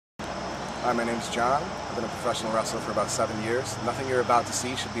Hi, my name's John. I've been a professional wrestler for about 7 years. Nothing you're about to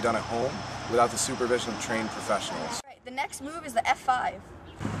see should be done at home without the supervision of trained professionals. Right, the next move is the F-5.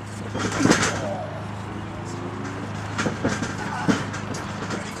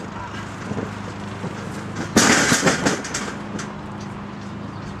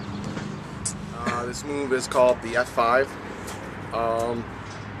 This move is called the F-5.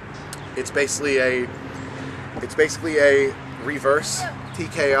 It's basically a reverse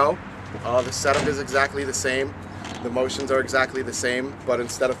TKO. The setup is exactly the same. The motions are exactly the same, but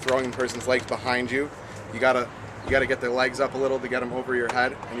instead of throwing the person's legs behind you, you gotta get their legs up a little to get them over your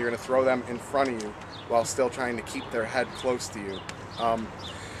head, and you're gonna throw them in front of you while still trying to keep their head close to you.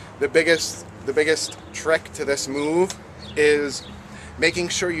 The biggest trick to this move is making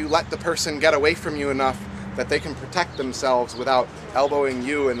sure you let the person get away from you enough that they can protect themselves without elbowing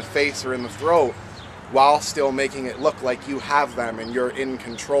you in the face or in the throat, while still making it look like you have them and you're in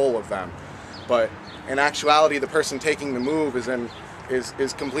control of them. But in actuality, the person taking the move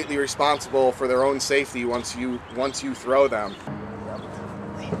is completely responsible for their own safety once you throw them.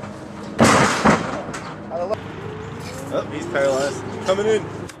 Oh, he's paralyzed. Coming in.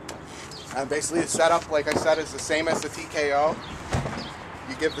 And basically the setup, like I said, is the same as the TKO.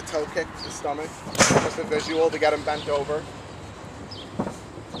 You give the toe kick to the stomach, just a visual to get them bent over.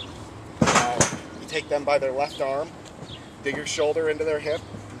 You take them by their left arm, dig your shoulder into their hip,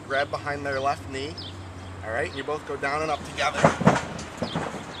 grab behind their left knee. All right, you both go down and up together.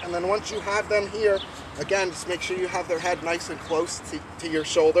 And then once you have them here, again, just make sure you have their head nice and close to your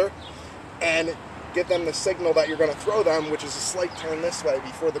shoulder, and give them the signal that you're going to throw them, which is a slight turn this way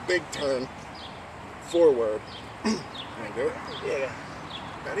before the big turn forward. Can I do it? Yeah.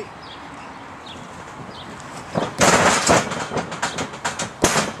 Ready?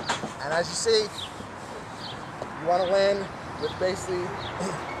 And as you see, you want to land with basically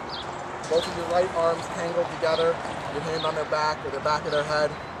both of your right arms tangled together, your hand on their back or the back of their head.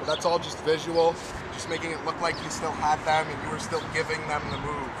 But that's all just visual, just making it look like you still had them and you were still giving them the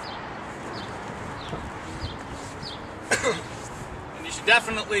move. And you should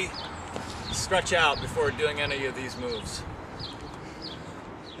definitely stretch out before doing any of these moves.